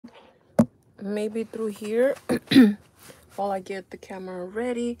maybe through here. While I get the camera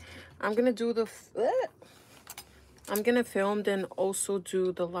ready, I'm gonna do the I'm gonna film then also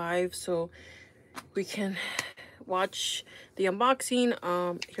do the live so we can watch the unboxing.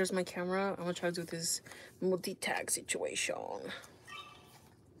 Here's my camera. I'm gonna try to do this multi-tag situation.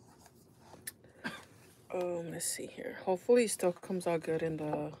 Let's see here. Hopefully it still comes out good in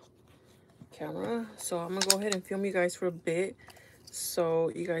the camera. So I'm gonna go ahead and film you guys for a bit so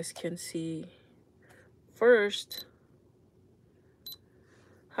you guys can see first.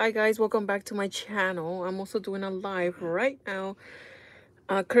 Hi guys, welcome back to my channel. I'm also doing a live right now.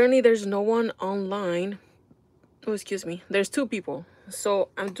 Currently there's no one online. Oh, excuse me, there's two people. So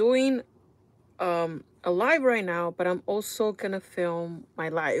I'm doing a live right now, but I'm also gonna film my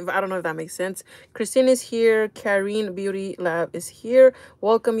live. I don't know if that makes sense. Christine is here. Karine Beauty Lab is here.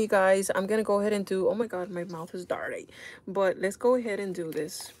 Welcome you guys. I'm gonna go ahead and do, oh my god, my mouth is dirty, but let's go ahead and do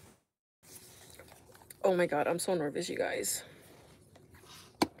this. Oh my god, I'm so nervous, you guys.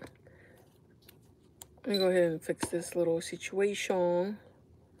 Let me go ahead and fix this little situation.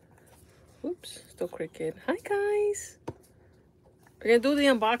 Oops, still cricket. Hi guys. We're gonna do the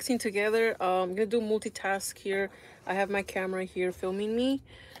unboxing together. I'm gonna do multitask here. I have my camera here filming me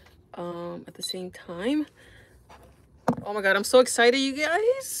at the same time. Oh my god, I'm so excited, you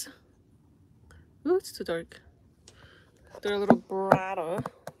guys. Ooh, it's too dark. They're a little brata.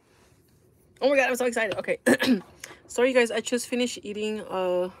 Oh my god, I'm so excited. Okay. Sorry you guys, I just finished eating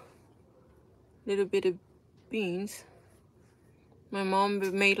a little bit of beans. My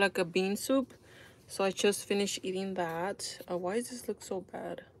mom made like a bean soup, so I just finished eating that. Why does this look so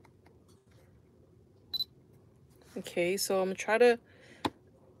bad? Okay, so I'm gonna try to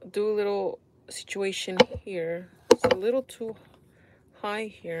do a little situation here. It's a little too high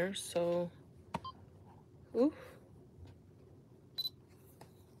here, so ooh.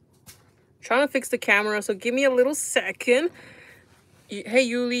 Trying to fix the camera, so give me a little second. Hey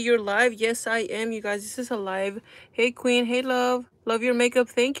Yuli, you're live. Yes I am, you guys. This is a live. Hey Queen, hey love, love your makeup,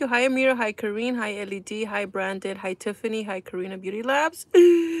 thank you. Hi Amira, hi Karine, hi LED, hi Brandon, hi Tiffany, hi Karina Beauty Labs.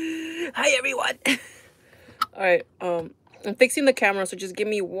 Hi everyone. All right, I'm fixing the camera, so just give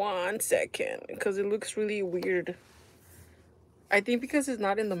me 1 second because it looks really weird. I think because it's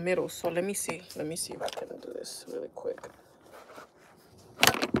not in the middle. So let me see if I can do this really quick.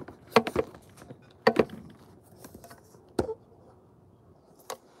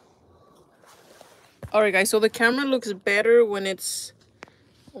 All right guys, so the camera looks better when it's,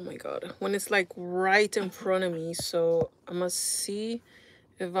 oh my god, when it's like right in front of me. So I'm gonna see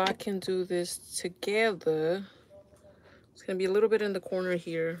if I can do this together. It's gonna be a little bit in the corner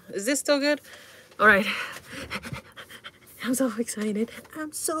here. Is this still good? All right. I'm so excited.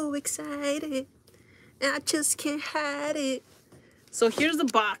 I'm so excited. I just can't hide it. So here's the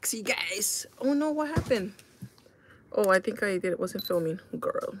box, you guys. Oh no, what happened? Oh, I think I did it. Wasn't filming,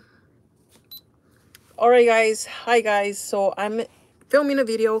 girl. All right, guys. Hi, guys. So I'm filming a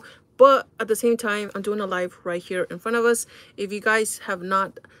video, but at the same time, I'm doing a live right here in front of us. If you guys have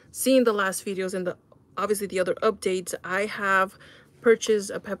not seen the last videos and obviously the other updates, I have purchased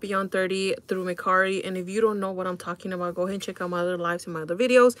a Papillon 30 through Mercari, and if you don't know what I'm talking about, go ahead and check out my other lives and my other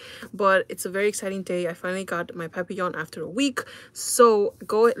videos. But it's a very exciting day. I finally got my Papillon after a week, so I'm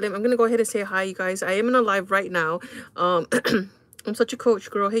gonna go ahead and say hi, you guys. I am in a live right now. I'm such a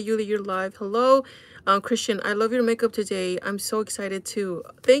coach, girl. Hey Yuli, you're live. Hello. Christian, I love your makeup today. I'm so excited too.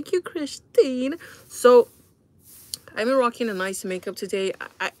 Thank you, Christine. So I've been rocking a nice makeup today.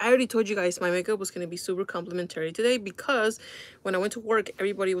 I already told you guys my makeup was going to be super complimentary today because when I went to work,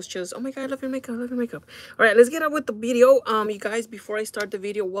 everybody was just, oh my god, I love your makeup, I love your makeup. All right, let's get on with the video. You guys, before I start the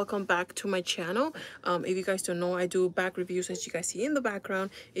video, welcome back to my channel. If you guys don't know, I do back reviews, as you guys see in the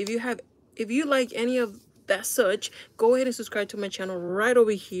background. If you like any of that such, go ahead and subscribe to my channel right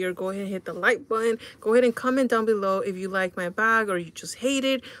over here. Go ahead and hit the like button. Go ahead and comment down below if you like my bag or you just hate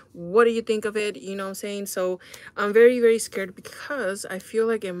it. What do you think of it? You know what I'm saying? So I'm very, very scared because I feel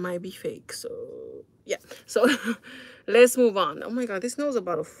like it might be fake. So yeah, so let's move on. Oh my god, this nail's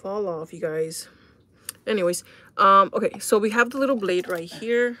about to fall off, you guys. Anyways, okay, so we have the little blade right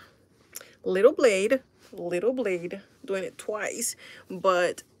here. Little blade, doing it twice,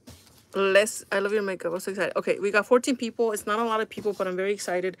 but I love your makeup. I'm so excited. Okay, we got 14 people. It's not a lot of people, but I'm very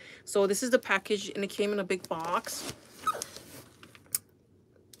excited. So this is the package, and it came in a big box.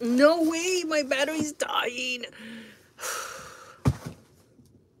 No way, my battery's dying.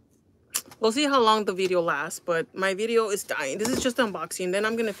 We'll see how long the video lasts, but my video is dying. This is just unboxing, then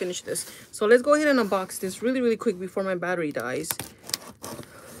I'm gonna finish this. So let's go ahead and unbox this really, really quick before my battery dies.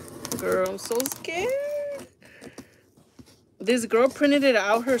 Girl, I'm so scared. This girl printed it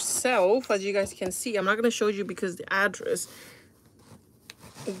out herself, as you guys can see. I'm not going to show you because the address.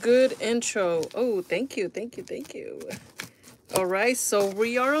 Good intro. Oh, thank you, thank you, thank you. All right, so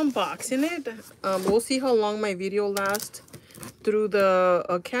we are unboxing it. We'll see how long my video lasts through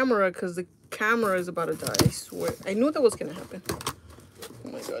the camera, because the camera is about to die. I swear. I knew that was going to happen.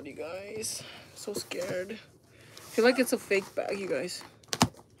 Oh my god, you guys. I'm so scared. I feel like it's a fake bag, you guys.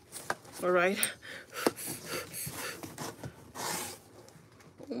 All right.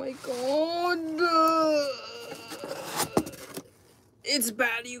 Oh my god. It's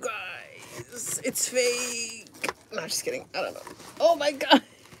bad, you guys. It's fake. No, just kidding. I don't know. Oh my god.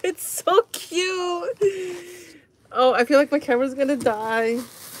 It's so cute. Oh, I feel like my camera's gonna die.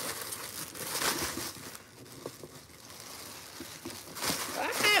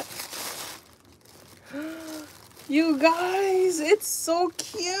 Ah. You guys, it's so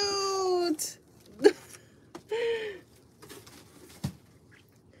cute.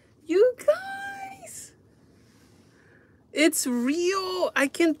 You guys. It's real. I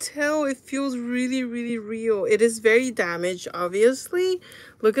can tell it feels really, really real. It is very damaged, obviously.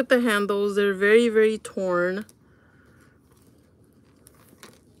 Look at the handles. They're very, very torn.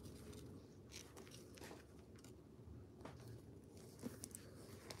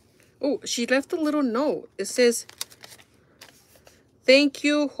 Oh, she left a little note. It says, "Thank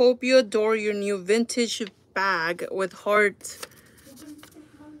you. Hope you adore your new vintage bag with heart."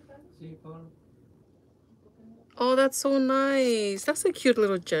 Oh, that's so nice. That's a cute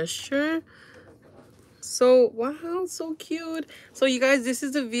little gesture. So, wow, so cute. So, you guys, this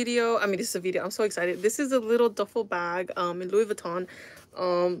is a video. I mean, this is a video. I'm so excited. This is a little duffel bag in Louis Vuitton.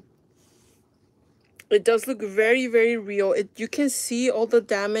 It does look very, very real. You can see all the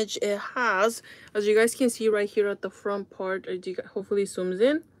damage it has. As you guys can see right here at the front part. Hopefully zooms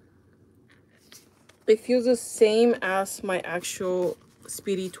in. It feels the same as my actual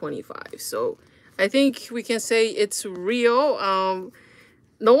Speedy 25. So, I think we can say it's real.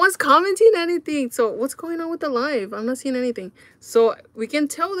 No one's commenting anything. So what's going on with the live? I'm not seeing anything. So we can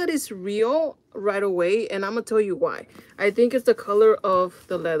tell that it's real right away, and I'm gonna tell you why. I think it's the color of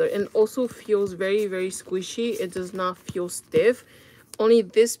the leather, and also feels very, very squishy. It does not feel stiff. Only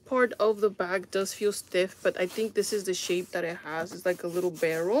this part of the bag does feel stiff, but I think this is the shape that it has. It's like a little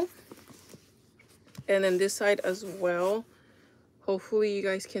barrel. And then this side as well. Hopefully you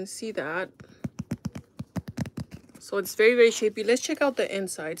guys can see that. So it's very, very shapy. Let's check out the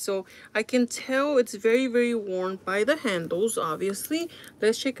inside. So I can tell it's very, very worn by the handles, obviously.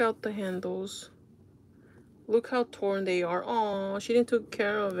 Let's check out the handles. Look how torn they are. Oh, she didn't take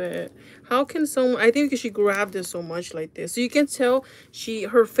care of it. How can someone... I think she grabbed it so much like this. So you can tell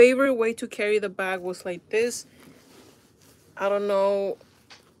her favorite way to carry the bag was like this. I don't know.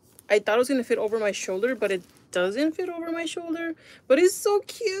 I thought it was going to fit over my shoulder, but it doesn't fit over my shoulder. But it's so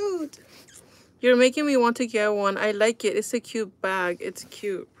cute. You're making me want to get one. I like it. It's a cute bag. It's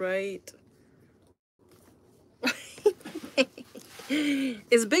cute, right?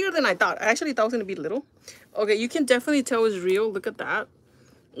 It's bigger than I thought. I actually thought it was going to be little. Okay, you can definitely tell it's real. Look at that.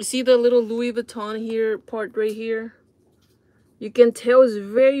 You see the little Louis Vuitton here, part right here? You can tell it's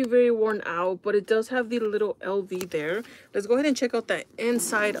very, very worn out, but it does have the little LV there. Let's go ahead and check out the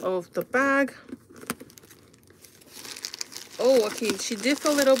inside of the bag. Oh, okay, she did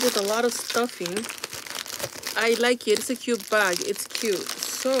fill it up with a lot of stuffing. I like it. It's a cute bag. It's cute.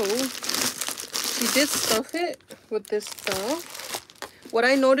 So, she did stuff it with this stuff. What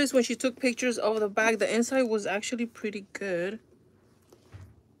I noticed when she took pictures of the bag, the inside was actually pretty good.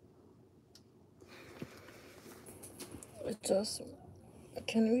 It just... I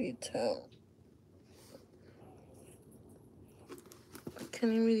can't really tell. I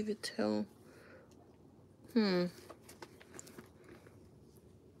can't really tell.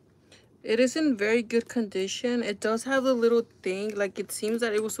 It is in very good condition. It does have a little thing, like it seems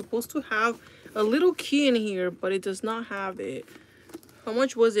that it was supposed to have a little key in here, but it does not have it. How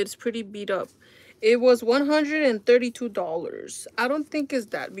much was it? It's pretty beat up. It was $132. I don't think it's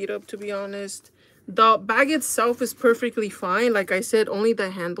that beat up, to be honest. The bag itself is perfectly fine. Like I said, only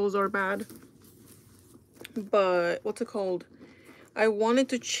the handles are bad. But what's it called? I wanted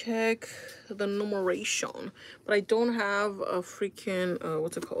to check the numeration, but I don't have a freaking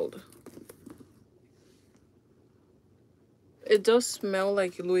what's it called? It does smell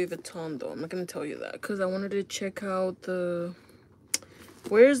like Louis Vuitton, though. I'm not gonna tell you that because I wanted to check out the...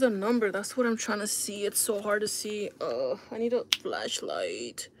 Where's the number? That's what I'm trying to see. It's so hard to see. I need a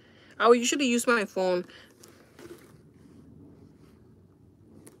flashlight. I would usually use my phone,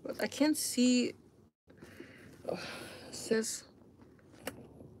 but I can't see. It says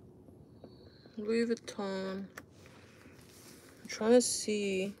Louis Vuitton. trying to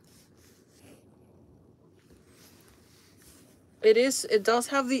see. It does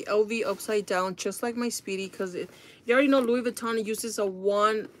have the LV upside down, just like my Speedy, because you already know Louis Vuitton uses a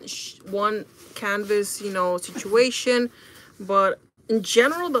one canvas, you know, situation. But in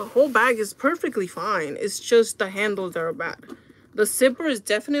general, the whole bag is perfectly fine. It's just the handles that are bad. The zipper is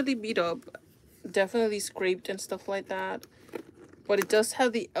definitely beat up, definitely scraped and stuff like that. But it does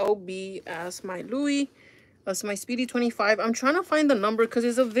have the LB as my Louis, as my Speedy 25. I'm trying to find the number because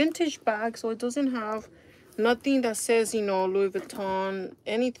it's a vintage bag, so it doesn't have nothing that says, you know, Louis Vuitton,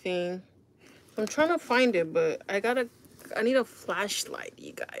 anything. I'm trying to find it, but I need a flashlight,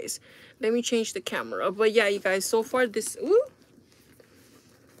 you guys. Let me change the camera. But yeah, you guys, so far this, ooh,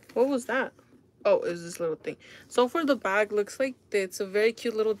 what was that? Oh, it was this little thing. So far the bag looks like it's a very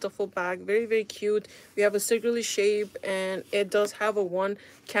cute little duffel bag. Very, very cute. We have a circular shape, and it does have a one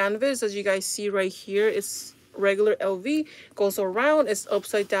canvas, as you guys see right here. It's regular LV, goes around, it's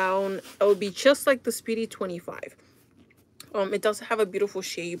upside down LB, just like the Speedy 25. It does have a beautiful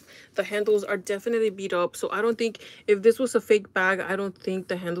shape. The handles are definitely beat up, so I don't think, if this was a fake bag, I don't think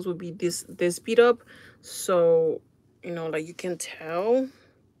the handles would be this beat up. So, you know, like, you can tell.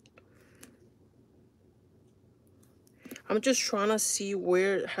 I'm just trying to see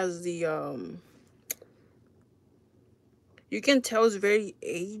where it has the you can tell it's very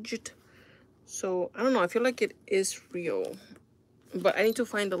aged. So I don't know, I feel like it is real, but I need to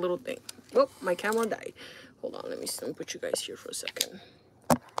find the little thing. Oh, my camera died. Hold on, let me put you guys here for a second.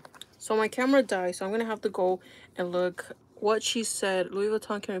 So my camera died, so I'm gonna have to go and look what she said. Louis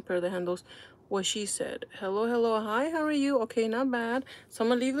Vuitton can repair the handles. What she said. Hello, hello, hi, how are you? Okay, not bad. So I'm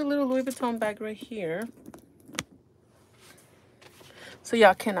gonna leave the little Louis Vuitton bag right here, so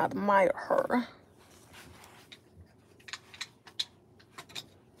y'all can admire her.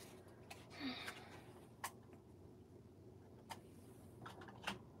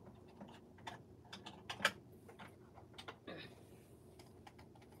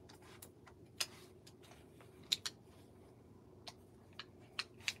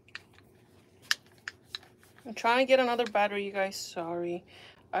 I'm trying to get another battery, you guys. Sorry.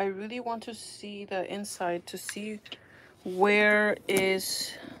 I really want to see the inside to see where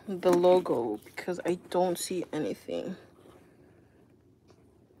is the logo, because I don't see anything.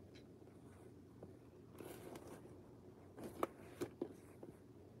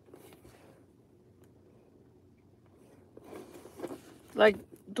 Like,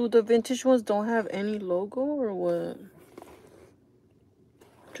 do the vintage ones don't have any logo or what?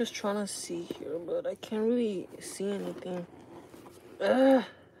 Just trying to see here, but I can't really see anything. Ugh.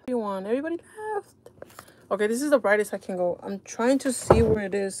 Everybody left. Okay, this is the brightest I can go. I'm trying to see where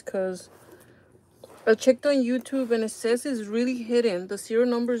it is, because I checked on YouTube and it says it's really hidden. The serial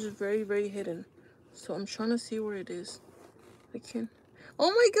number is very, very hidden. So I'm trying to see where it is. I can't. Oh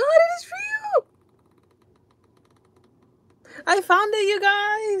my god, it is real! I found it, you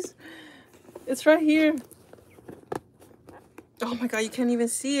guys! It's right here. Oh my god, you can't even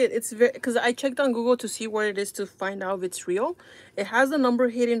see it. It's very, because I checked on Google to see where it is to find out if it's real. It has the number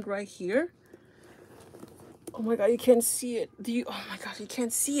hidden right here. Oh my god, you can't see it. Do you? Oh my god, you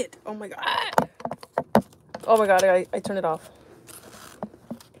can't see it. Oh my god. Oh my god, I turned it off.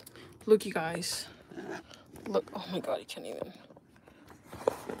 Look, you guys. Look. Oh my god, you can't even.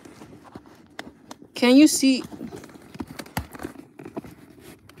 Can you see?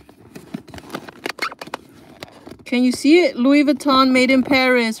 Can you see it? Louis Vuitton, made in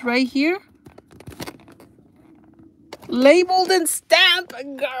Paris, right here. Labeled and stamped,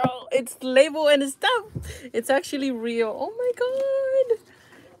 girl. It's labeled and stamped. It's actually real. Oh my god.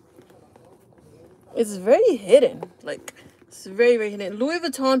 It's very hidden. Like, it's very, very hidden. Louis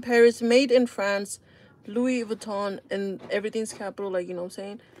Vuitton, Paris, made in France. Louis Vuitton, and everything's capital, like, you know what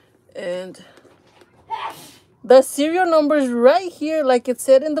I'm saying? And the serial number is right here, like it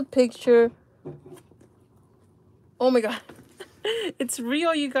said in the picture. Oh my god. It's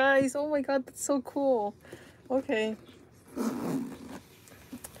real, you guys. Oh my god, that's so cool. Okay.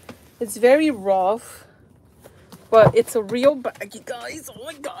 It's very rough, but it's a real bag, you guys. Oh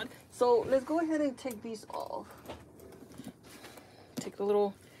my god. So let's go ahead and take these off. Take the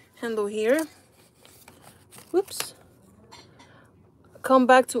little handle here. Whoops. Come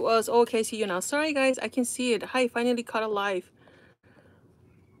back to us. Okay, see you now. Sorry guys, I can see it. Hi, finally caught alive.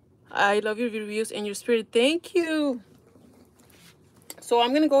 I love your reviews and your spirit. Thank you. So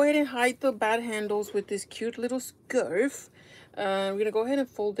I'm gonna go ahead and hide the bad handles with this cute little scarf. We're gonna go ahead and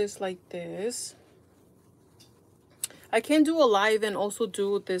fold this like this. I can't do a live and also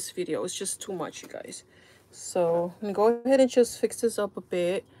do this video. It's just too much, you guys. So I'm gonna go ahead and just fix this up a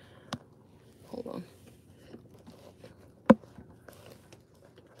bit. Hold on.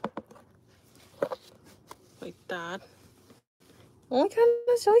 that. Oh my god,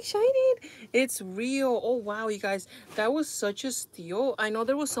 I'm so excited. It's real. Oh wow, you guys. That was such a steal. I know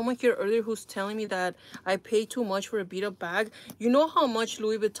there was someone here earlier who's telling me that I pay too much for a beat up bag. You know how much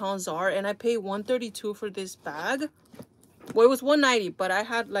Louis Vuittons are, and I pay 132 for this bag. Well, it was 190, but I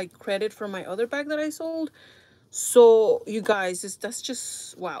had like credit for my other bag that I sold. So you guys, that's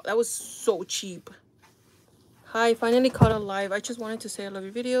just wow. That was so cheap. Hi, finally caught on live. I just wanted to say I love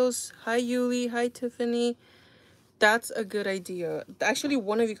your videos. Hi Yuli. Hi Tiffany. That's a good idea. Actually,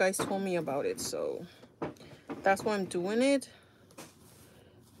 one of you guys told me about it, so that's why I'm doing it.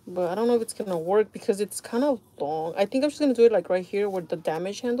 But I don't know if it's gonna work because it's kind of long. I think I'm just gonna do it like right here where the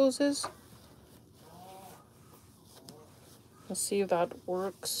damage handles is. Let's see if that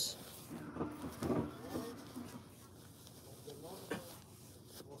works.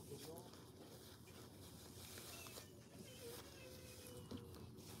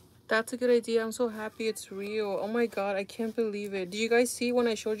 That's a good idea. I'm so happy it's real. Oh my god, I can't believe it. Did you guys see when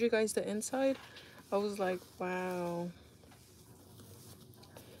I showed you guys the inside? I was like, wow.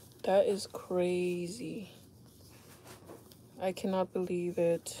 That is crazy. I cannot believe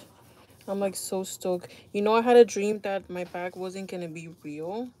it. I'm like so stoked. You know, I had a dream that my bag wasn't gonna be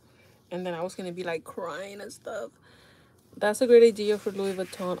real. And then I was gonna be like crying and stuff. That's a great idea for Louis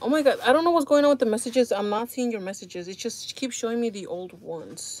Vuitton. Oh my god, I don't know what's going on with the messages. I'm not seeing your messages. It just keeps showing me the old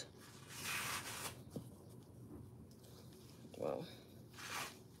ones. Wow.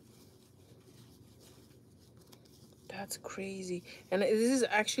 That's crazy. And this is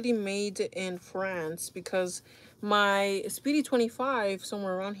actually made in France because my Speedy 25,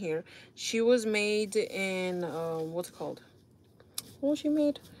 somewhere around here, she was made in, what's it called? What was she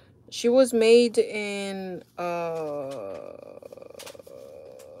made? She was made in,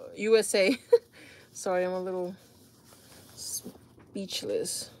 USA. Sorry, I'm a little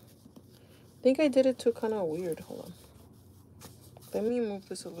speechless. I think I did it too kind of weird. Hold on. Let me move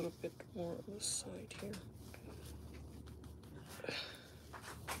this a little bit more on the side here.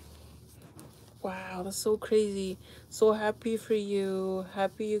 Wow, that's so crazy. So happy for you.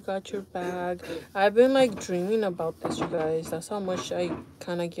 Happy you got your bag. I've been like dreaming about this, you guys. That's how much I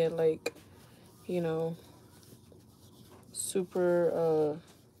kind of get like, you know, super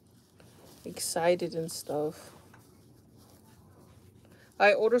excited and stuff.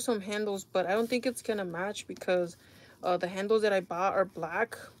 I ordered some handles, but I don't think it's gonna match because the handles that I bought are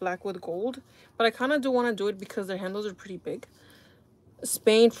black with gold. But I kind of do want to do it because their handles are pretty big.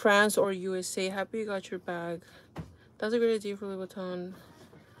 Spain, France, or USA. Happy you got your bag. That's a great idea for Louis Vuitton.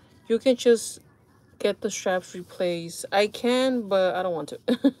 You can just get the straps replaced. I can, but I don't want to.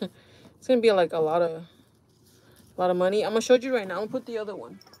 It's gonna be like a lot of money. I'm gonna show you right now. I'm gonna put the other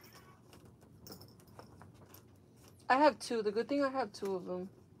one. I have two. The good thing I have two of them.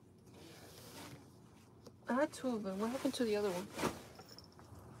 I had two of them. What happened to the other one?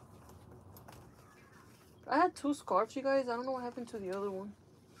 I had two scarves, you guys. I don't know what happened to the other one.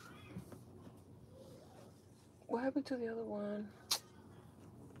 What happened to the other one?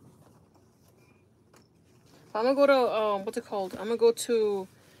 I'm gonna go to what's it called? I'm gonna go to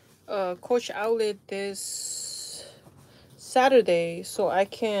Coach Outlet this Saturday so I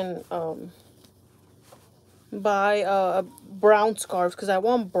can buy a brown scarf because I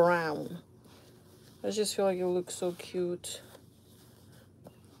want brown. I just feel like it looks so cute.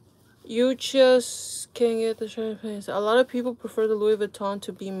 You just can't get the champagne. A lot of people prefer the Louis Vuitton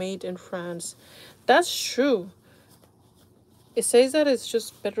to be made in France. That's true. It says that it's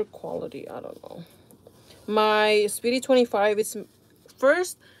just better quality. I don't know. My Speedy 25, it's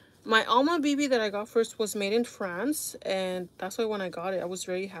first, my Alma BB that I got first was made in France. And that's why when I got it, I was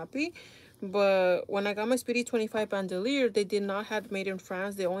very happy. But when I got my Speedy 25 Bandolier, they did not have made in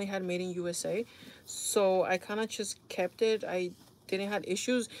France. They only had made in USA. So I kind of just kept it. I didn't have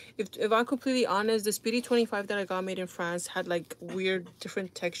issues. If I'm completely honest, the Speedy 25 that I got made in France had like weird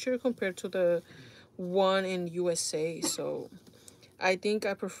different texture compared to the one in USA. So I think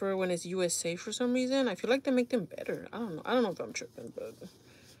I prefer when it's USA for some reason. I feel like they make them better. I don't know. I don't know if I'm tripping, but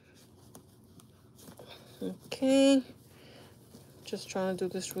okay. Just trying to do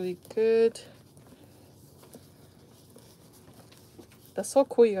this really good. That's so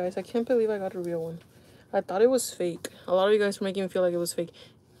cool, you guys. I can't believe I got a real one. I thought it was fake. A lot of you guys were making me feel like it was fake.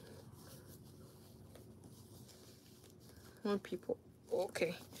 More people.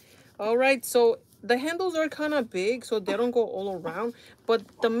 Okay. All right. So the handles are kind of big, so they don't go all around. But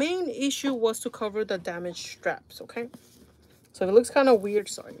the main issue was to cover the damaged straps, okay? So if it looks kind of weird,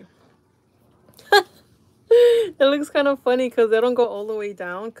 sorry. It looks kind of funny because they don't go all the way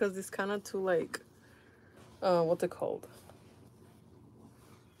down because it's kind of too like, what's it called?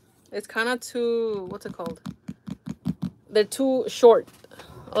 It's kind of too, what's it called? they're too short.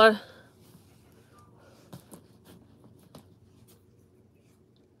 A lot.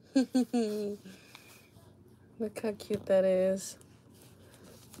 Look how cute that is.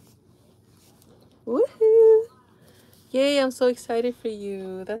 Woohoo! Yay, I'm so excited for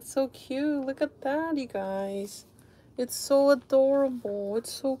you. That's so cute. Look at that, you guys. It's so adorable.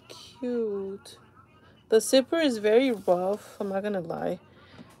 It's so cute. The zipper is very rough. I'm not gonna lie.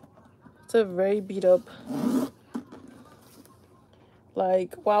 It's a very beat up.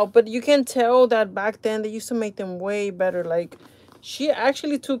 Like, wow. But you can tell that back then they used to make them way better. Like, she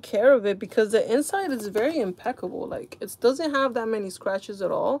actually took care of it because the inside is very impeccable. Like, it doesn't have that many scratches at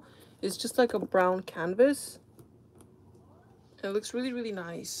all. It's just like a brown canvas. It looks really, really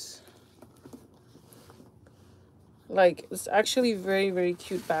nice. Like, it's actually very, very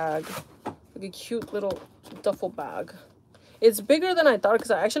cute bag. Like a cute little duffel bag. It's bigger than I thought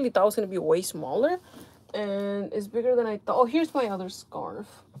because I actually thought it was going to be way smaller. And it's bigger than I thought. Oh, here's my other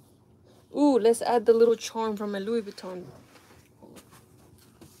scarf. Ooh, let's add the little charm from my Louis Vuitton.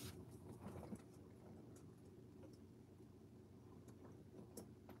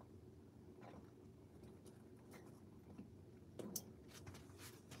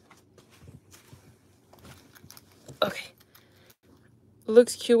 Okay.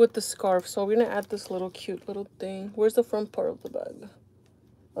 Looks cute with the scarf. So we're going to add this little cute little thing. Where's the front part of the bag?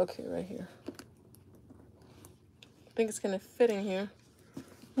 Okay, right here. I think it's going to fit in here.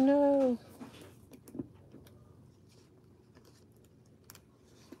 No.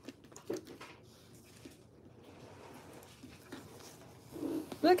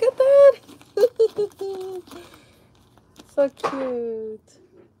 Look at that. So cute.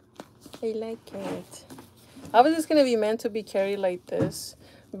 I like it. Obviously, it's gonna be meant to be carried like this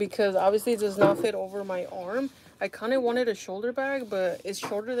because obviously it does not fit over my arm. I kind of wanted a shoulder bag, but it's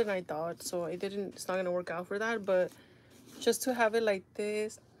shorter than I thought, so I didn't. It's not gonna work out for that. But just to have it like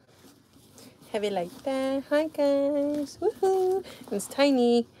this, have it like that. Hi guys, woohoo! It's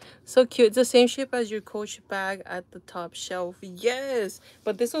tiny, so cute. It's the same shape as your Coach bag at the top shelf. Yes,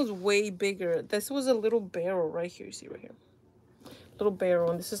 but this one's way bigger. This was a little barrel right here. You see right here, little barrel,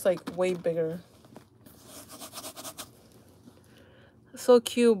 and this is like way bigger. So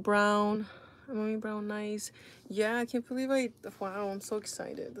cute, brown. Mommy brown, nice. Yeah, I can't believe wow, I'm so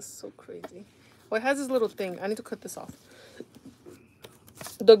excited. This is so crazy. Oh, it has this little thing. I need to cut this off.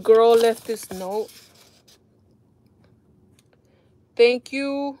 The girl left this note. Thank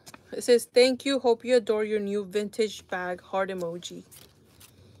you. It says, thank you. Hope you adore your new vintage bag. Heart emoji.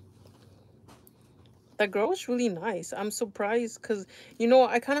 That girl was really nice. I'm surprised because, you know,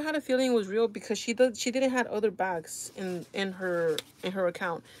 I kind of had a feeling it was real because she didn't have other bags in her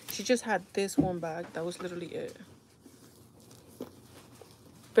account. She just had this one bag. That was literally it.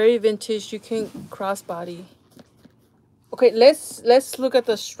 Very vintage. You can crossbody. Okay, let's look at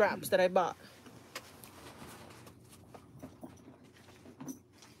the straps that I bought.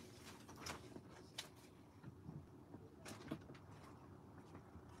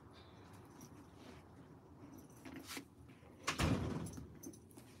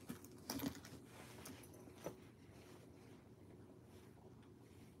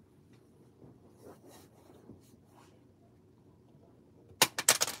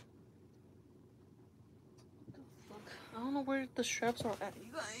 I don't know where the straps are at,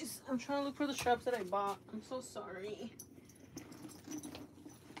 you guys. I'm trying to look for the straps that I bought. I'm so sorry.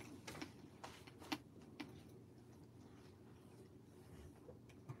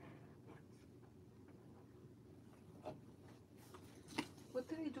 What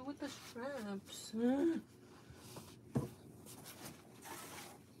did I do with the straps?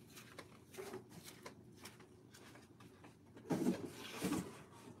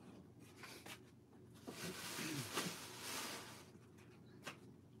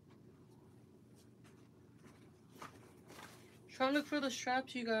 Trying to look for the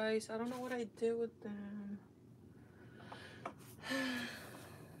straps, you guys. I don't know what I did with them.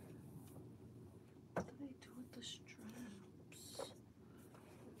 What did I do with the straps?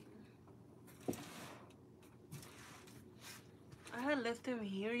 I had left them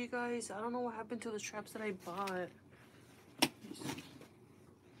here, you guys. I don't know what happened to the straps that I bought.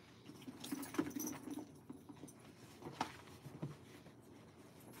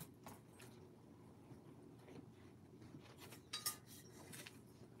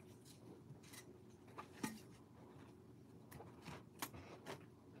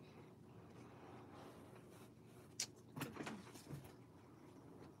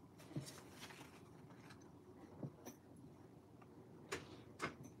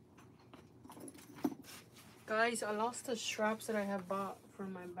 Guys, I lost the straps that I have bought for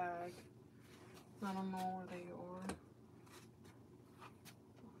my bag. I don't know where they are.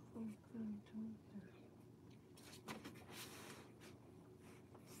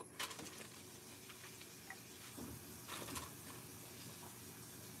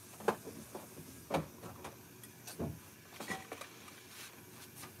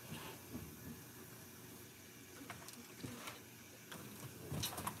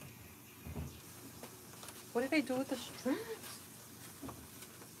 What did I do with the straps?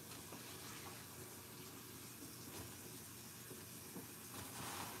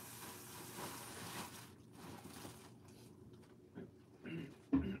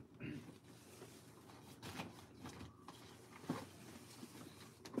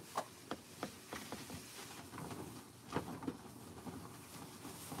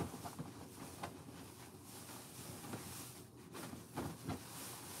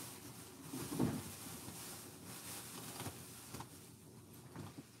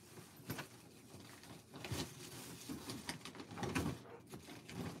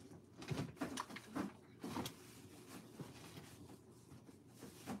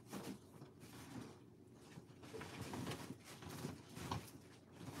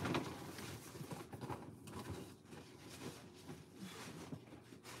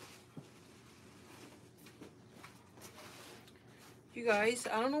 You guys,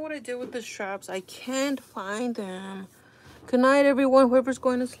 I don't know what I did with the straps. I can't find them. Good night, everyone, whoever's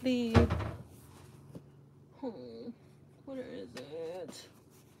going to sleep. Where is it?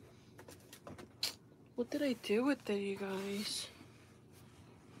 What did I do with it, you guys?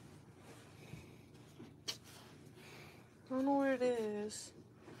 I don't know where it is.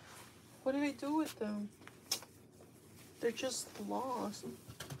 What did I do with them? They're just lost.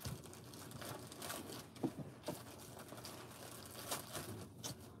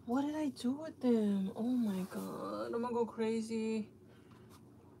 What did I do with them? Oh my god, I'm gonna go crazy.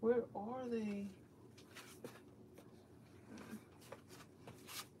 Where are they?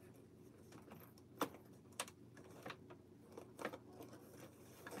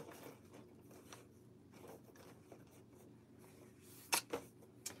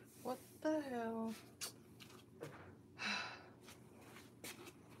 What the hell?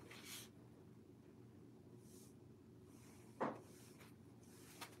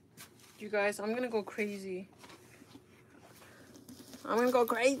 You guys, I'm gonna go crazy. I'm gonna go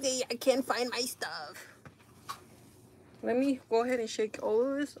crazy. I can't find my stuff. Let me go ahead and shake all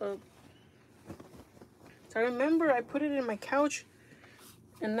of this up. So I remember I put it in my couch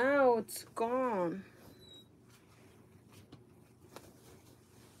and now it's gone.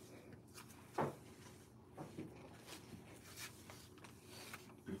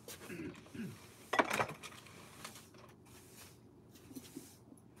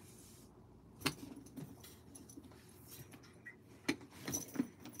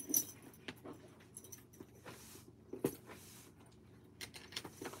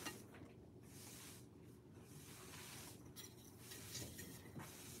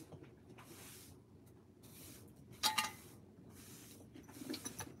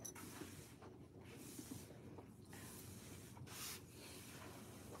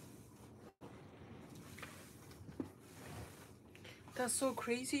 That's so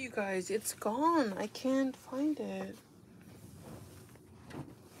crazy, you guys. It's gone. I can't find it.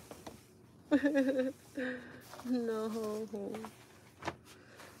 No.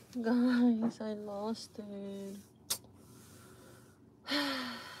 Guys, I lost it.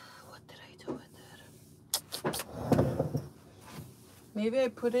 What did I do with it? Maybe I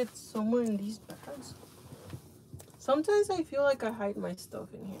put it somewhere in these bags. Sometimes I feel like I hide my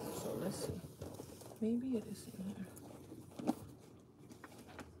stuff in here. So let's see. Maybe it is in here.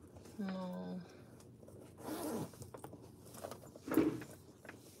 No.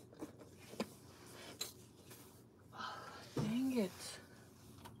 Dang it.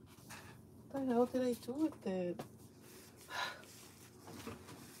 What the hell did I do with it?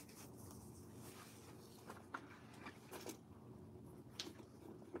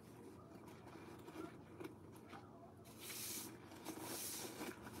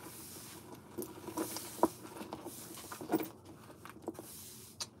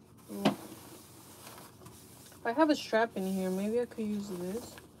 I have a strap in here. Maybe I could use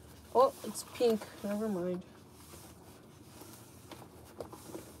this. Oh, it's pink. Never mind.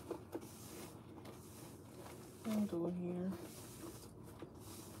 What I'm doing here.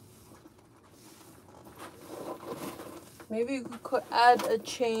 Maybe you could add a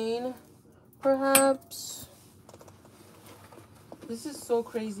chain, perhaps. This is so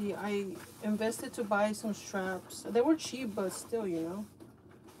crazy. I invested to buy some straps. They were cheap, but still, you know.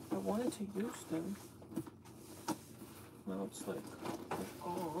 I wanted to use them. Now it's like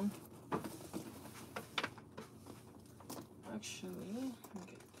gone. Actually, let me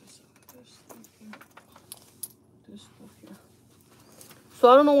get this out of this. So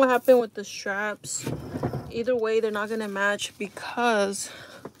I don't know what happened with the straps. Either way, they're not gonna match because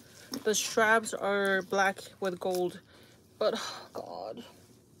the straps are black with gold. But oh god.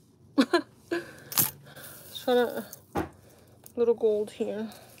 Trying to little gold here.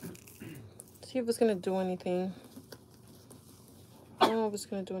 See if it's gonna do anything. I don't know if it's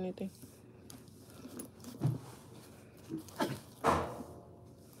gonna do anything.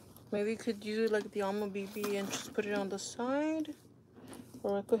 Maybe you could use it like the Alma BB and just put it on the side.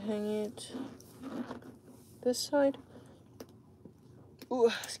 Or I could hang it this side.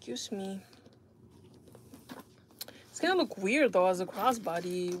 Ooh, excuse me. It's gonna look weird though as a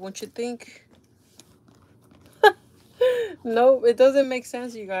crossbody, won't you think? No, it doesn't make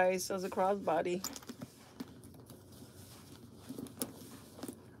sense, you guys, as a crossbody.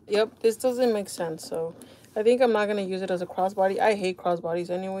 Yep, this doesn't make sense, so I think I'm not gonna use it as a crossbody. I hate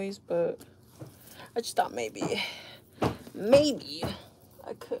crossbodies anyways, but I just thought maybe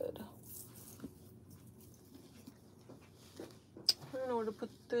I could. I don't know where to put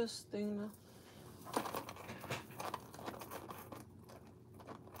this thing now.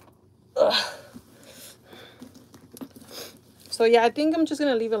 Ugh. So yeah, I think I'm just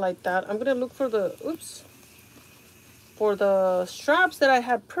gonna leave it like that. I'm gonna look for the for the straps that I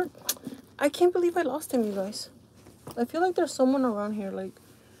had. I can't believe I lost them, you guys. I feel like there's someone around here. Like,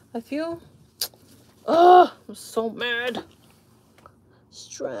 I feel. Oh, I'm so mad.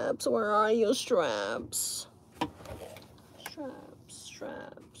 Straps, where are you, straps?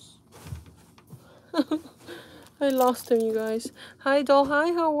 Straps. I lost them, you guys. Hi, doll.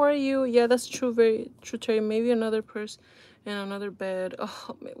 Hi, how are you? Yeah, that's true. Very true, Terry. Maybe another purse and another bed.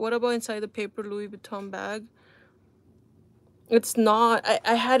 Oh, what about inside the paper Louis Vuitton bag? It's not.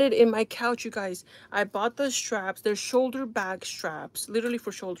 I had it in my couch, you guys. I bought the straps. They're shoulder bag straps, literally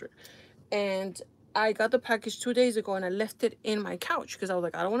for shoulder. And I got the package 2 days ago and I left it in my couch because I was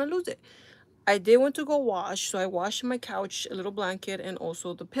like, I don't want to lose it. I did want to go wash, so I washed my couch, a little blanket, and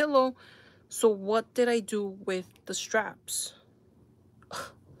also the pillow. So what did I do with the straps?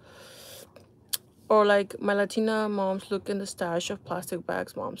 Or like my Latina moms look in the stash of plastic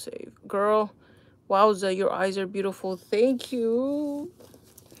bags mom saved. Girl, wowza, your eyes are beautiful. Thank you.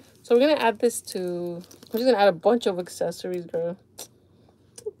 So we're gonna add this to, I'm just gonna add a bunch of accessories, girl.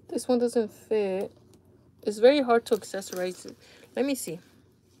 This one doesn't fit. It's very hard to accessorize it. Let me see.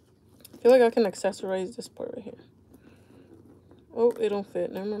 I feel like I can accessorize this part right here. Oh, it don't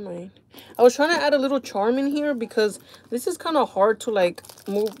fit. Never mind. I was trying to add a little charm in here because this is kind of hard to like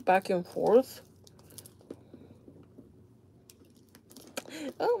move back and forth.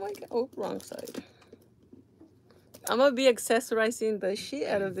 Oh my god. Oh, wrong side. I'm gonna be accessorizing the shit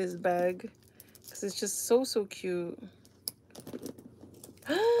out of this bag because it's just so cute.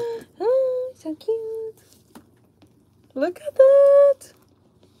 Oh, so cute. Look at that.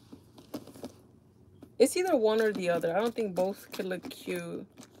 It's either one or the other. I don't think both can look cute.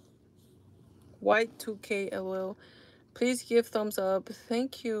 White 2K LOL. Please give thumbs up.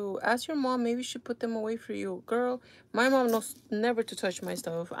 Thank you. Ask your mom. Maybe she put them away for you. Girl, my mom knows never to touch my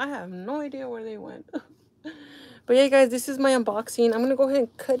stuff. I have no idea where they went. But yeah, guys, this is my unboxing. I'm going to go ahead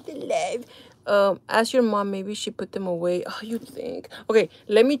and cut the live. Ask your mom. Maybe she put them away. Oh, you think? Okay,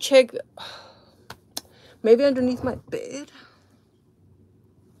 let me check. Maybe underneath my bed.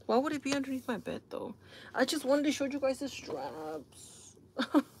 Why would it be underneath my bed, though? I just wanted to show you guys the straps.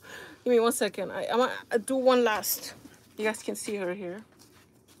 Give me 1 second. I'm going to do one last. You guys can see her here.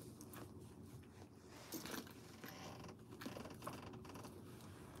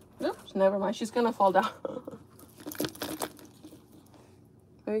 Oops, never mind. She's going to fall down.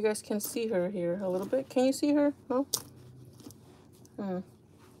 You guys can see her here a little bit. Can you see her? No?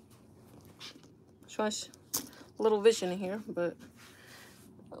 Try a little vision here, but...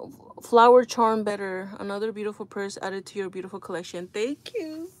 Flower charm better. Another beautiful purse added to your beautiful collection. Thank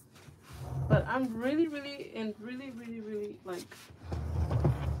you. But I'm really like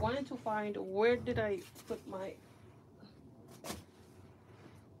wanting to find where did I put my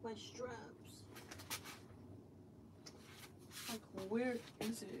straps. Like, where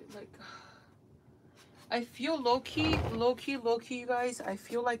is it? Like, I feel low-key, you guys. I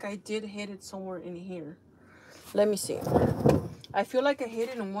feel like I did hit it somewhere in here. Let me see. I feel like I hid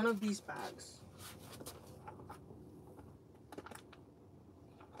it in one of these bags.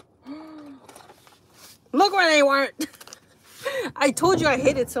 Look where they weren't. I told you I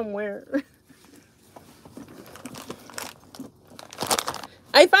hid it somewhere.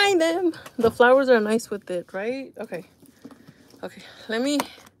 I find them. The flowers are nice with it, right? Okay. Okay, let me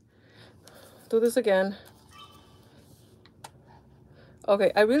do this again.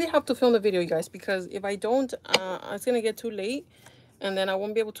 Okay, I really have to film the video, you guys, because if I don't, it's gonna get too late and then I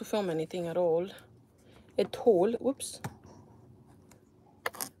won't be able to film anything at all. Whoops.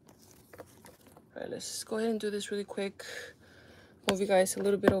 All right, let's go ahead and do this really quick. Move you guys a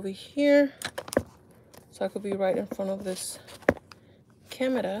little bit over here so I could be right in front of this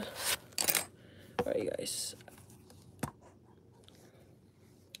camera. All right, you guys.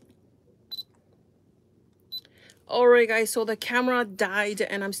 Alright guys, so the camera died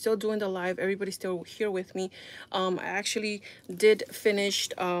and I'm still doing the live. Everybody's still here with me. I actually did finish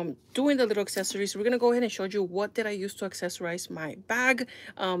doing the little accessories. We're gonna go ahead and show you what did I use to accessorize my bag.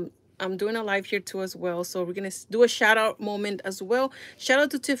 I'm doing a live here too as well, so we're gonna do a shout out moment as well. Shout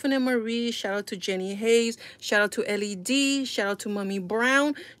out to Tiffany Marie, shout out to Jenny Hayes, shout out to LED, shout out to Mommy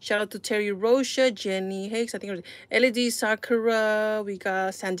Brown, shout out to Terry Rocha, Jenny Hayes, I think it was LED Sakura, we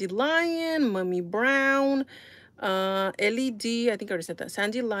got Sandy Lion, Mommy Brown, LED, I think I already said that.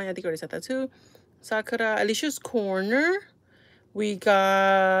 Sandy Lion, I think I already said that too. Sakura, Alicia's Corner. We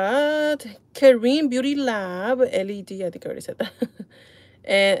got Kareem Beauty Lab, LED, I think I already said that.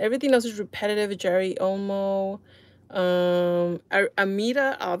 And everything else is repetitive. Jerry Olmo,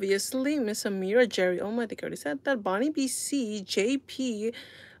 Amira, obviously, Miss Amira, Jerry Olmo, I think I already said that. Bonnie BC, JP,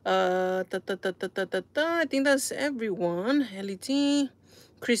 I think that's everyone. LED,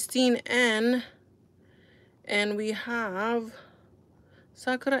 Christine N. And we have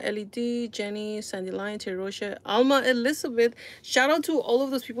Sakura, LED, Jenny, Sandy Lion, Terosha, Alma, Elizabeth. Shout out to all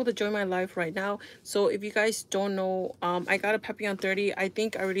of those people that join my live right now. So if you guys don't know, I got a Papillon 30. I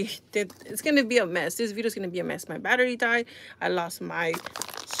think I already did. It's going to be a mess. This video is going to be a mess. My battery died. I lost my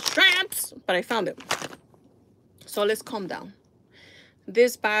straps, but I found it. So let's calm down.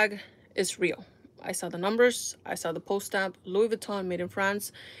 This bag is real. I saw the numbers, I saw the post stamp, Louis Vuitton, made in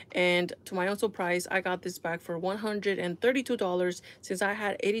France, and to my own surprise, I got this bag for $132 since I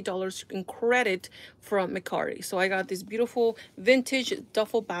had $80 in credit from Macari. So I got this beautiful vintage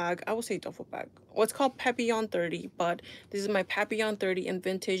duffel bag. I will say duffel bag. What's called Papillon 30, but this is my Papillon 30 in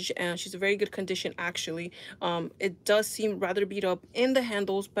vintage, and she's a very good condition actually. It does seem rather beat up in the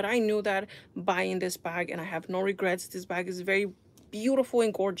handles, but I knew that buying this bag, and I have no regrets. This bag is very beautiful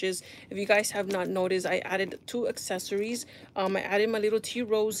and gorgeous. If you guys have not noticed, I added 2 accessories. I added my little tea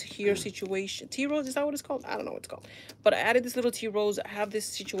rose here situation. Tea rose, is that what it's called? I don't know what it's called, but I added this little tea rose. I have this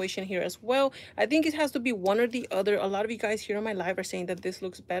situation here as well. I think it has to be one or the other. A lot of you guys here on my live are saying that this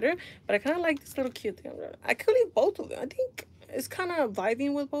looks better, but I kind of like this little cute thing. I could leave both of them. I think it's kind of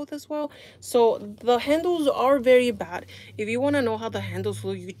vibing with both as well. So the handles are very bad. If you want to know how the handles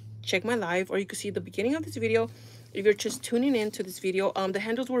look, you check my live, or you can see the beginning of this video. If you're just tuning in to this video, the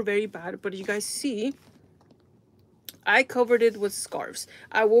handles were very bad, but you guys see, I covered it with scarves.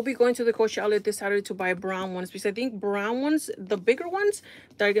 I will be going to the Coach outlet this Saturday to buy brown ones, because I think brown ones, the bigger ones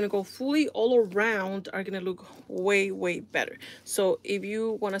that are going to go fully all around, are going to look way, way better. So if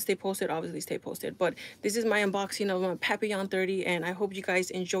you want to stay posted, obviously stay posted. But this is my unboxing of my Papillon 30, and I hope you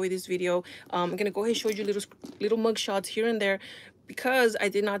guys enjoy this video. I'm going to go ahead and show you little mug shots here and there, because I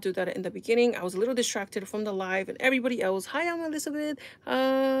did not do that in the beginning. I was a little distracted from the live and everybody else. Hi, I'm Elizabeth.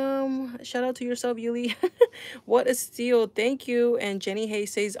 Shout out to yourself, Yuli. What a steal. Thank you. And Jenny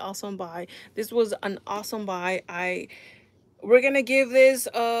Hayes says awesome buy. This was an awesome buy. We're gonna give this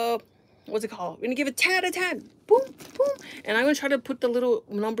what's it called? We're gonna give it 10 out of 10. Boom, boom. And I'm gonna try to put the little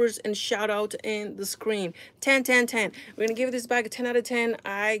numbers and shout out in the screen. 10, 10, 10. We're gonna give this bag a 10 out of 10.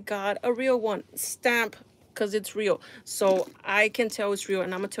 I got a real one. Stamp, because it's real, so I can tell it's real,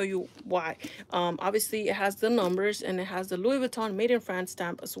 and I'm gonna tell you why. Obviously it has the numbers, and it has the Louis Vuitton made in France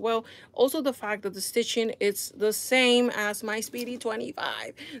stamp as well. Also the fact that the stitching, it's the same as my Speedy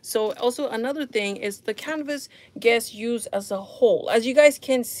 25. So also another thing is the canvas gets used as a whole. As you guys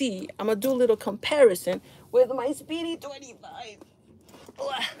can see, I'm gonna do a little comparison with my Speedy 25.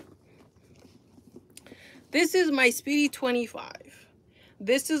 Ugh. This is my Speedy 25.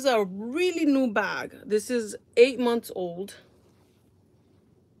 This is a really new bag. This is 8 months old.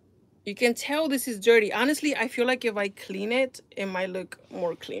 You can tell this is dirty. Honestly, I feel like if I clean it, it might look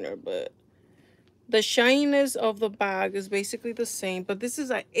more cleaner, but the shininess of the bag is basically the same. But this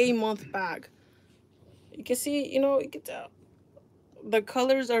is an 8-month bag. You can see, you know, you can tell the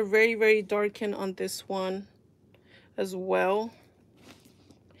colors are very, very darkened on this one as well.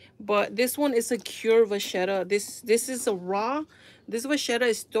 But this one is a cure vachetta. This is a raw. This vachetta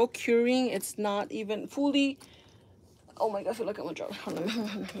is still curing. It's not even fully. Oh my god, I feel like I'm gonna drop. Hold on,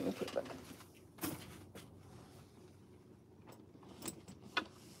 let me put it back.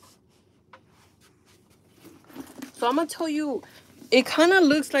 So I'm gonna tell you, it kind of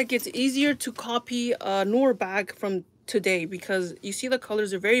looks like it's easier to copy a newer bag from today, because you see the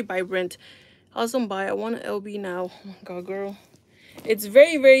colors are very vibrant. Awesome buy. I want an LB now. Oh my god, girl. It's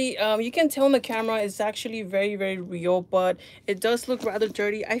very, very, you can tell on the camera it's actually very, very real, but it does look rather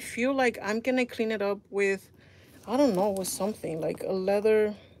dirty. I feel like I'm gonna clean it up with, I don't know, with something like a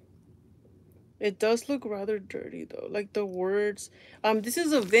leather. It does look rather dirty though, like the words. This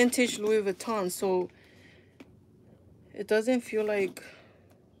is a vintage Louis Vuitton, so it doesn't feel like,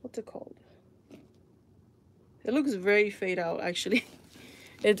 what's it called? It looks very fade out actually.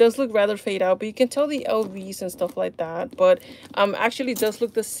 It does look rather fade out, but you can tell the LVs and stuff like that. But actually it does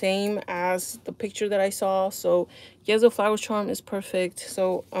look the same as the picture that I saw. So yes, the flower charm is perfect.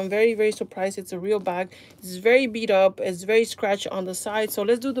 So I'm very, very surprised it's a real bag. It's very beat up. It's very scratched on the side. So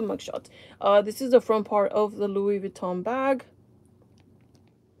let's do the mugshot. This is the front part of the Louis Vuitton bag.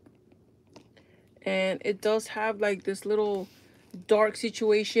 And it does have like this little dark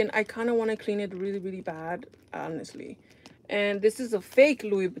situation. I kind of want to clean it really, really bad, honestly. And this is a fake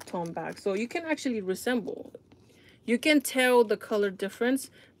Louis Vuitton bag, so you can actually resemble. You can tell the color difference.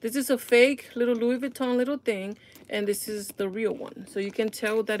 This is a fake little Louis Vuitton little thing, and this is the real one. So you can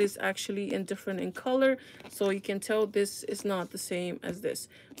tell that it's actually different in color. So you can tell this is not the same as this.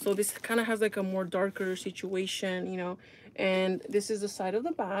 So this kind of has like a more darker situation, you know. And this is the side of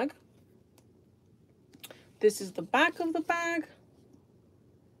the bag. This is the back of the bag.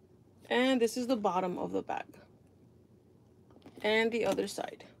 And this is the bottom of the bag. And the other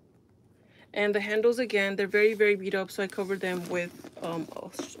side. And the handles, again, they're very, very beat up, so I covered them with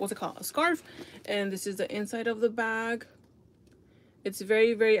what's it called, a scarf. And this is the inside of the bag. It's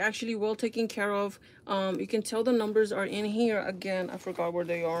very, very actually well taken care of. You can tell the numbers are in here. Again, I forgot where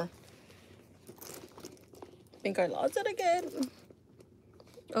they are. I think I lost it again.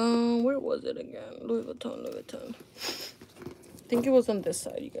 Where was it again? Louis Vuitton, Louis Vuitton. I think it was on this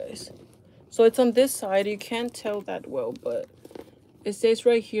side, you guys. So it's on this side. You can't tell that well, but it says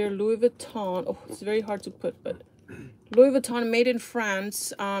right here, Louis Vuitton. Oh, it's very hard to put, but Louis Vuitton, made in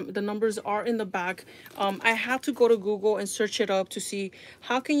France. The numbers are in the back. I had to go to Google and search it up to see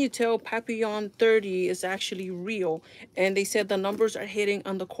how can you tell Papillon 30 is actually real. And they said the numbers are hitting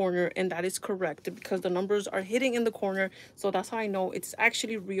on the corner, and that is correct because the numbers are hitting in the corner. So that's how I know it's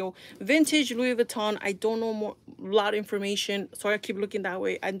actually real. Vintage Louis Vuitton. I don't know a lot of information. Sorry, I keep looking that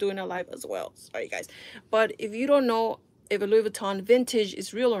way. I'm doing a live as well. Sorry, guys. But if you don't know if a Louis Vuitton vintage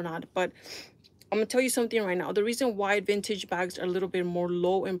is real or not, but I'm gonna tell you something right now. The reason why vintage bags are a little bit more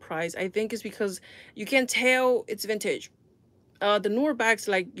low in price, I think, is because you can tell it's vintage. The newer bags,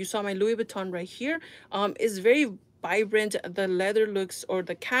 like you saw my Louis Vuitton right here, is very vibrant. The leather looks, or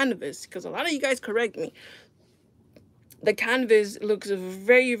the canvas, because a lot of you guys correct me, the canvas looks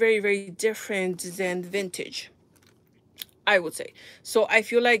very, very, very different than vintage, I would say. So I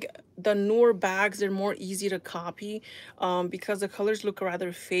feel like the newer bags are more easy to copy because the colors look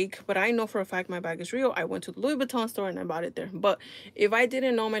rather fake. But I know for a fact my bag is real. I went to the Louis Vuitton store and I bought it there. But if I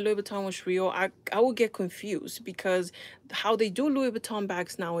didn't know my Louis Vuitton was real, I would get confused because how they do Louis Vuitton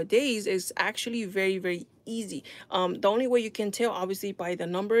bags nowadays is actually very, very easy. The only way you can tell, obviously, by the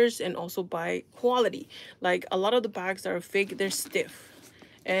numbers and also by quality. Like a lot of the bags that are fake, they're stiff.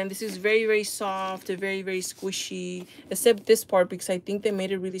 And this is very, very soft, very, very squishy, except this part because I think they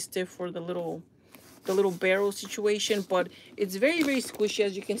made it really stiff for the little barrel situation. But it's very, very squishy,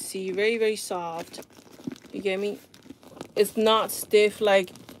 as you can see, very, very soft. You get me? It's not stiff. Like,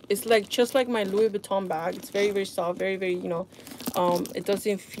 it's like just like my Louis Vuitton bag. It's very, very soft, very, very, you know, it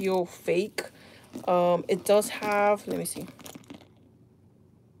doesn't feel fake. It does have, let me see,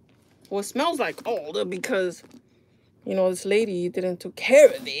 well, it smells like old because, you know, this lady didn't took care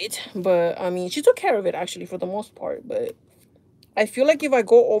of it. But I mean, she took care of it actually for the most part. But I feel like if I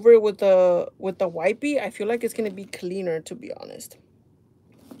go over it with the wipey, I feel like it's gonna be cleaner, to be honest.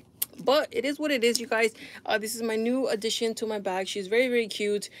 But it is what it is, you guys. This is my new addition to my bag. She's very, very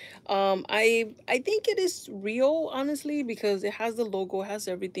cute. I think it is real, honestly, because it has the logo, it has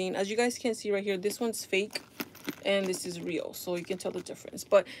everything. As you guys can see right here, this one's fake and this is real, so you can tell the difference.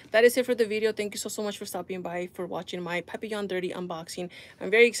 But that is it for the video. Thank you so much for stopping by, for watching my Papillon 30 unboxing. I'm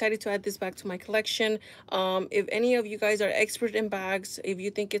very excited to add this back to my collection. If any of you guys are expert in bags, if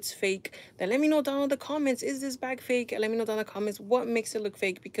you think it's fake, then let me know down in the comments. Is this bag fake? And let me know down in the comments what makes it look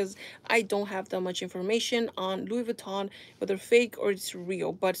fake, because I don't have that much information on Louis Vuitton, whether fake or it's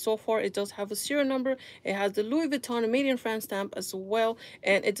real. But so far it does have a serial number. It has the Louis Vuitton made in France stamp as well,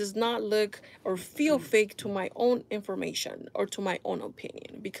 and it does not look or feel fake to my own information or to my own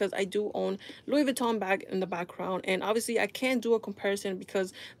opinion, because I do own Louis Vuitton bag in the background. And obviously I can't do a comparison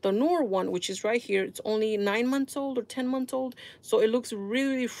because the newer one, which is right here, it's only 9 months old or 10 months old, so it looks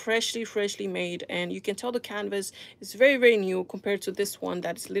really freshly made. And you can tell the canvas is very, very new compared to this one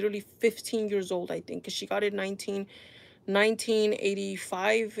that's literally 15 years old, I think, because she got it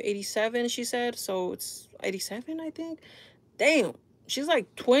 1985, 87, she said. So it's 87, I think. Damn, she's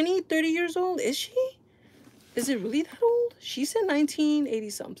like 20, 30 years old. Is she? Is it really that old? She said 1980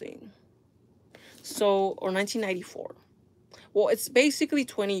 something. So, or 1994. Well, it's basically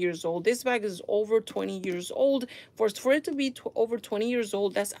 20 years old. This bag is over 20 years old. For it to be over 20 years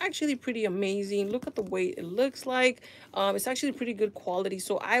old, that's actually pretty amazing. Look at the way it looks like. It's actually pretty good quality.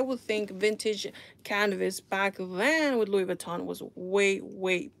 So I would think vintage canvas back then with Louis Vuitton was way,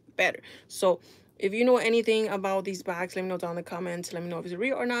 way better. So if you know anything about these bags, let me know down in the comments. Let me know if it's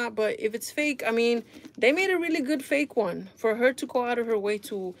real or not. But if it's fake, I mean, they made a really good fake one. For her to go out of her way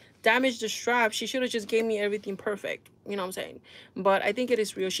to damage the strap, she should have just gave me everything perfect. You know what I'm saying? But I think it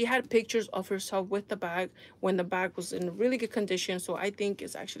is real. She had pictures of herself with the bag when the bag was in really good condition. So I think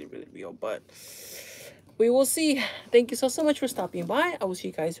it's actually really real. But we will see. Thank you so much for stopping by. I will see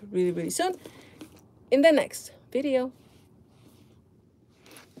you guys really, really soon in the next video.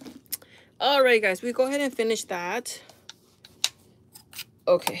 All right, guys, we go ahead and finish that.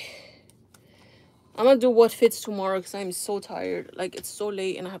 Okay. I'm gonna do what fits tomorrow because I'm so tired. Like, it's so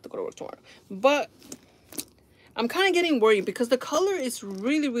late and I have to go to work tomorrow. But I'm kind of getting worried because the color is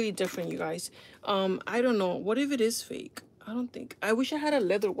really, really different, you guys. I don't know. What if it is fake? I don't think. I wish I had a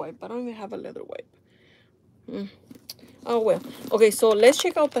leather wipe. I don't even have a leather wipe. Oh, well. Okay, so let's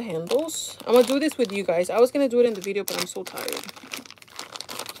check out the handles. I'm gonna do this with you guys. I was gonna do it in the video, but I'm so tired.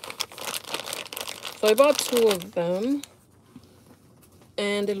 So I bought 2 of them.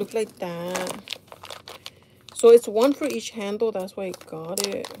 And they look like that. So it's 1 for each handle. That's why I got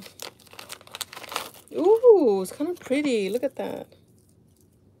it. Ooh, it's kind of pretty. Look at that.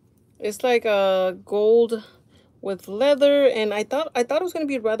 It's like a gold with leather. And I thought it was going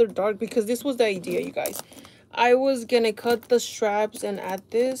to be rather dark because this was the idea, you guys. I was going to cut the straps and add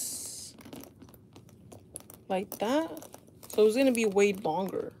this like that. So it's going to be way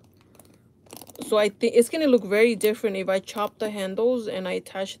longer. So I think it's going to look very different if I chop the handles and I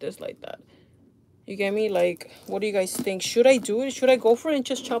attach this like that. You get me? Like, what do you guys think? Should I do it? Should I go for it and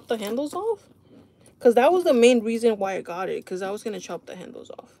just chop the handles off? Because that was the main reason why I got it. Because I was going to chop the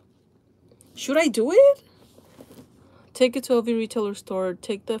handles off. Should I do it? Take it to LV retailer store.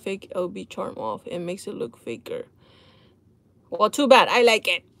 Take the fake LB charm off. It makes it look faker. Well, too bad. I like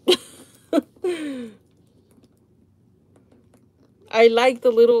it. I like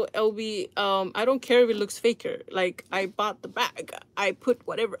the little LB. I don't care if it looks faker. Like, I bought the bag. I put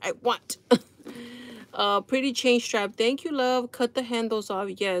whatever I want. Pretty chain strap. Thank you, love. Cut the handles off.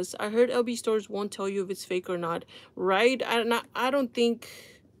 Yes, I heard LB stores won't tell you if it's fake or not. Right? I don't think.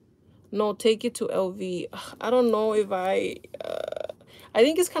 No, take it to LV. I don't know if I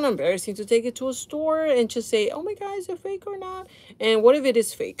think it's kind of embarrassing to take it to a store and just say, oh my god, is it fake or not? And what if it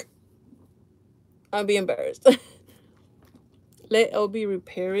is fake? I'd be embarrassed. Let LB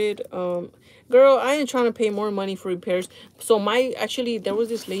repair it. Girl, I ain't trying to pay more money for repairs. So actually there was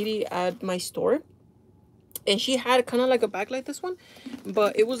this lady at my store, and she had kind of like a bag like this one,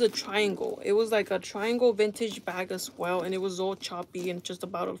 but it was a triangle. It was like a triangle vintage bag as well, and it was all choppy and just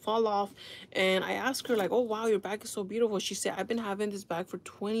about to fall off. And I asked her, like, oh wow, your bag is so beautiful. She said, I've been having this bag for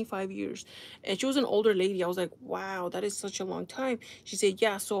 25 years. And she was an older lady. I was like, wow, that is such a long time. She said,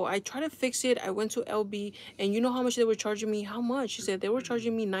 yeah, so I tried to fix it. I went to LB, and you know how much they were charging me? How much? She said they were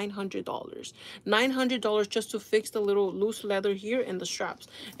charging me $900. $900 just to fix the little loose leather here and the straps.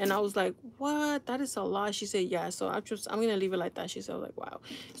 And I was like, what? That is a lot. She said, yeah, so I'm gonna leave it like that. She said, like, wow.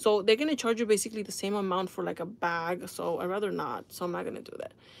 So they're gonna charge you basically the same amount for like a bag, so I'd rather not. So I'm not gonna do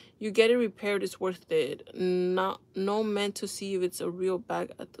that. You get it repaired, it's worth it. No meant to see if it's a real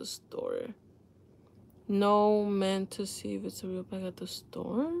bag at the store. No meant to see if it's a real bag at the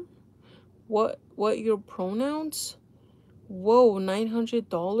store. What your pronouns? Whoa,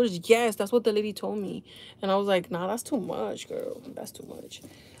 $900? Yes, that's what the lady told me. And I was like, nah, that's too much, girl. That's too much.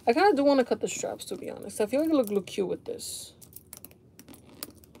 I kind of do want to cut the straps, to be honest. I feel like it look cute with this.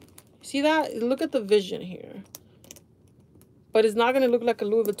 See that? Look at the vision here. But it's not going to look like a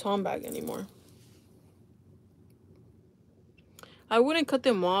Louis Vuitton bag anymore. I wouldn't cut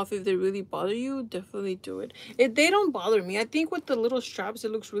them off if they really bother you. Definitely do it. They don't bother me. I think with the little straps,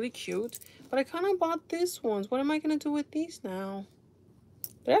 it looks really cute. But I kind of bought these ones. What am I going to do with these now?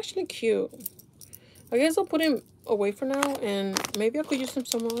 They're actually cute. I guess I'll put them away for now. And maybe I could use them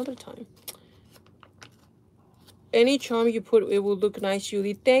some other time. Any charm you put, it will look nice,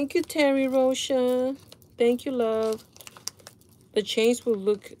 Julie. Thank you, Terry Rosha. Thank you, love. The chains will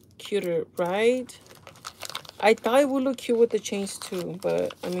look cuter, right? I thought it would look cute with the chains too,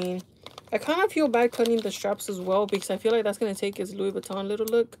 but I mean, I kind of feel bad cutting the straps as well because I feel like that's going to take its Louis Vuitton little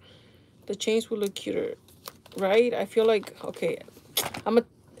look. The chains will look cuter. right? I feel like, okay, I'm gonna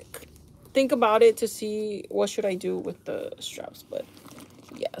think about it to see what should I do with the straps. But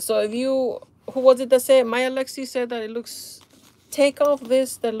yeah, so if you, who was it that said, Maya Lexi said that it looks, take off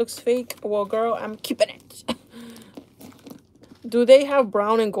this that looks fake. Well, girl, I'm keeping it. Do they have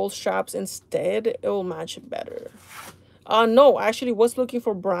brown and gold straps instead? It will match better. No, I actually was looking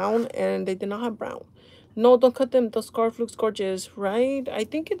for brown and they did not have brown. No, don't cut them. The scarf looks gorgeous, right? I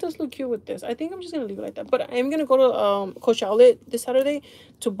think it does look cute with this. I think I'm just gonna leave it like that. But I'm gonna go to Coach Outlet this Saturday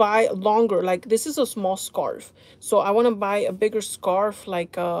to buy longer. Like, this is a small scarf, so I want to buy a bigger scarf,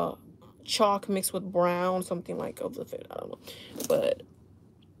 like chalk mixed with brown, something like of the fit. I don't know, but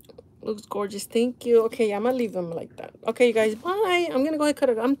looks gorgeous. Thank you. Okay, I'm gonna leave them like that. Okay, you guys, bye. I'm gonna go ahead and cut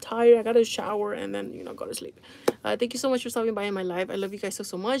it. I'm tired. I gotta shower and then, you know, go to sleep. Thank you so much for stopping by in my live. I love you guys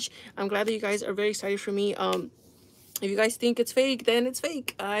so much. I'm glad that you guys are very excited for me. If you guys think it's fake, then it's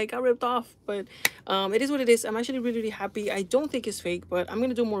fake. I got ripped off, but it is what it is. I'm actually really happy. I don't think it's fake, but I'm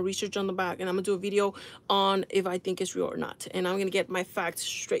gonna do more research on the back and I'm gonna do a video on if I think it's real or not, and I'm gonna get my facts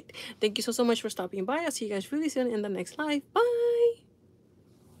straight. Thank you so much for stopping by. I'll see you guys really soon in the next live. Bye.